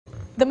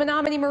The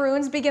Menominee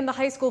Maroons begin the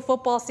high school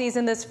football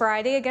season this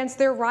Friday against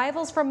their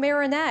rivals from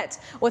Marinette.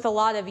 With a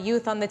lot of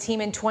youth on the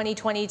team in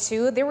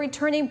 2022, they're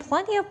returning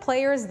plenty of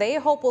players they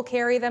hope will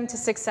carry them to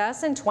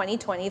success in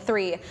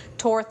 2023.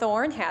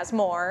 Torthorn has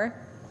more.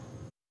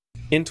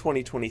 In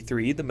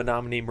 2023, the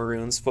Menominee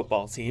Maroons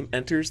football team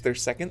enters their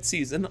second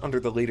season under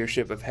the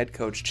leadership of head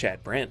coach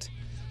Chad Brandt,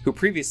 who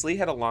previously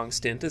had a long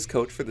stint as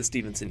coach for the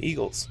Stevenson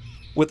Eagles.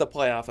 With a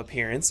playoff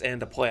appearance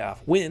and a playoff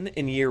win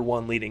in year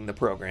one leading the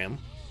program,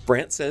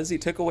 Brandt says he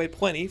took away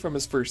plenty from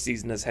his first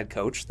season as head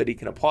coach that he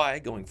can apply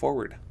going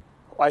forward.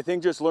 I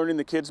think just learning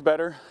the kids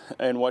better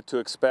and what to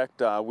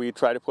expect. We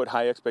try to put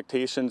high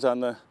expectations on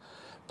the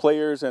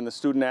players and the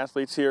student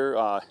athletes here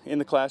in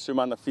the classroom,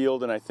 on the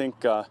field, and I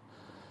think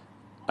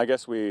I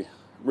guess we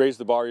raise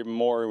the bar even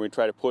more and we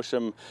try to push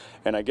them.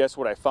 And I guess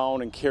what I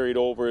found and carried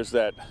over is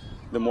that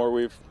the more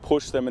we've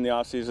pushed them in the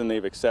offseason,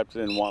 they've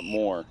accepted and want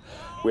more.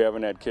 We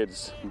haven't had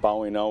kids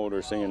bowing out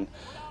or saying,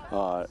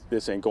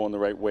 this ain't going the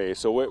right way.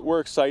 So we're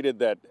excited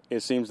that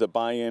it seems to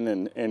buy in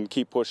and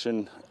keep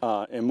pushing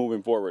and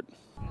moving forward.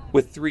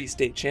 With 3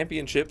 state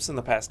championships in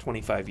the past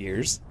 25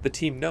 years, the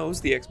team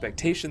knows the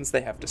expectations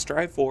they have to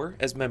strive for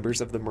as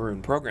members of the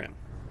Maroon program.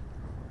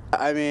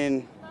 I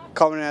mean,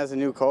 coming in as a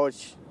new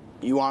coach,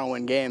 you want to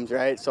win games,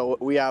 right? So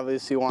we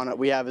obviously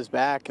we have his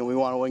back and we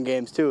want to win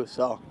games too.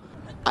 So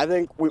I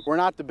think we're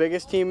not the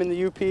biggest team in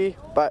the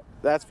UP, but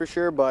that's for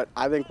sure, but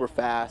I think we're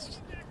fast.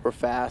 We're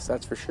fast,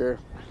 that's for sure.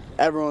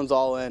 Everyone's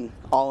all in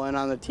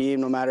on the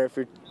team, no matter if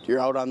you're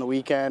out on the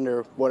weekend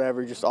or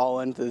whatever, just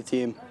all into the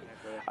team.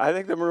 I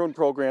think the Maroon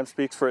program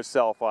speaks for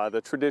itself. The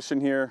tradition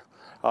here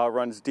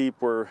runs deep.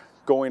 We're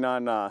going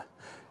on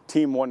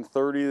Team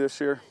 130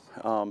 this year.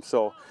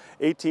 So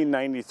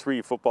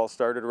 1893 football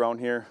started around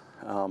here.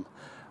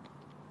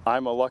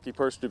 I'm a lucky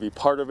person to be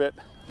part of it,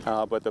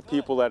 but the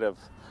people that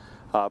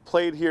have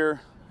played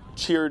here,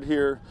 cheered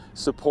here,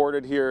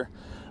 supported here,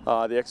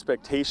 the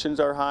expectations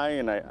are high,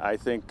 and I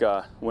think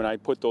when I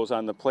put those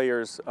on the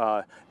players,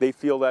 they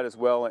feel that as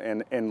well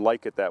and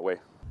like it that way.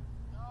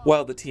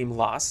 While the team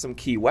lost some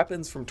key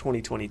weapons from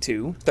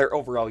 2022, their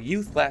overall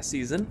youth last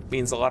season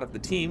means a lot of the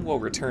team will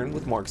return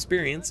with more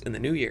experience in the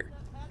new year,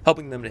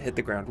 helping them to hit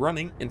the ground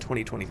running in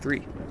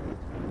 2023.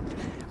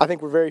 I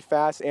think we're very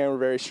fast and we're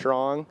very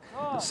strong,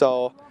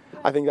 so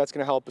I think that's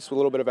going to help us with a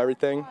little bit of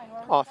everything,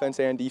 offense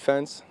and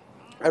defense.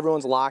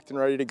 Everyone's locked and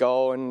ready to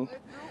go, and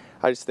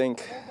I just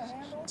think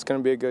it's going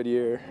to be a good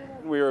year.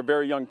 We are a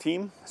very young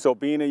team, so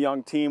being a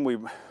young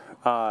team,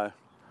 I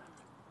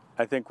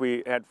think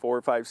we had 4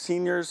 or 5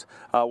 seniors.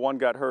 One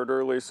got hurt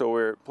early, so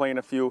we're playing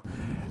a few,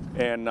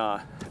 and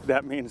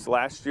that means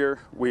last year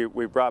we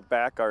brought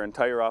back our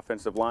entire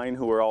offensive line,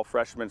 who were all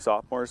freshmen,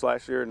 sophomores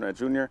last year, and a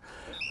junior.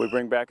 We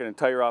bring back an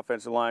entire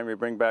offensive line. We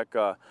bring back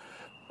a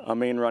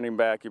main running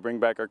back. You bring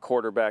back our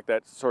quarterback.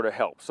 That sort of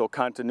helps. So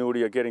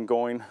continuity of getting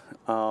going.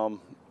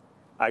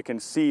 I can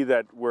see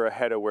that we're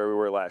ahead of where we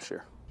were last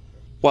year.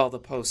 While the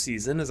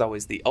postseason is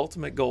always the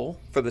ultimate goal,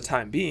 for the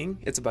time being,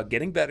 it's about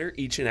getting better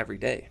each and every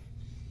day.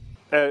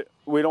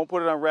 We don't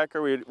put it on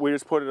record. We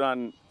just put it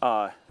on,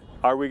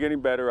 are we getting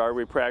better? Are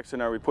we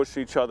practicing? Are we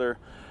pushing each other?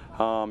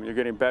 You're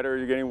getting better,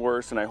 you're getting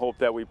worse, and I hope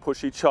that we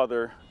push each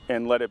other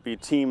and let it be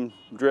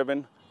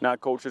team-driven,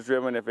 not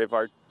coaches-driven. If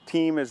our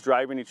team is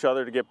driving each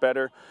other to get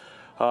better,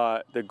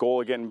 the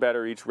goal of getting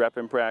better each rep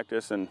in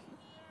practice, and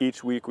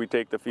each week we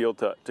take the field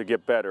to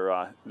get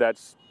better.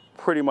 That's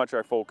pretty much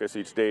our focus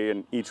each day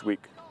and each week.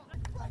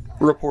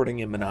 Reporting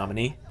in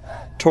Menominee,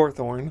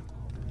 Torthorn,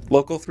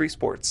 Local 3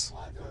 Sports.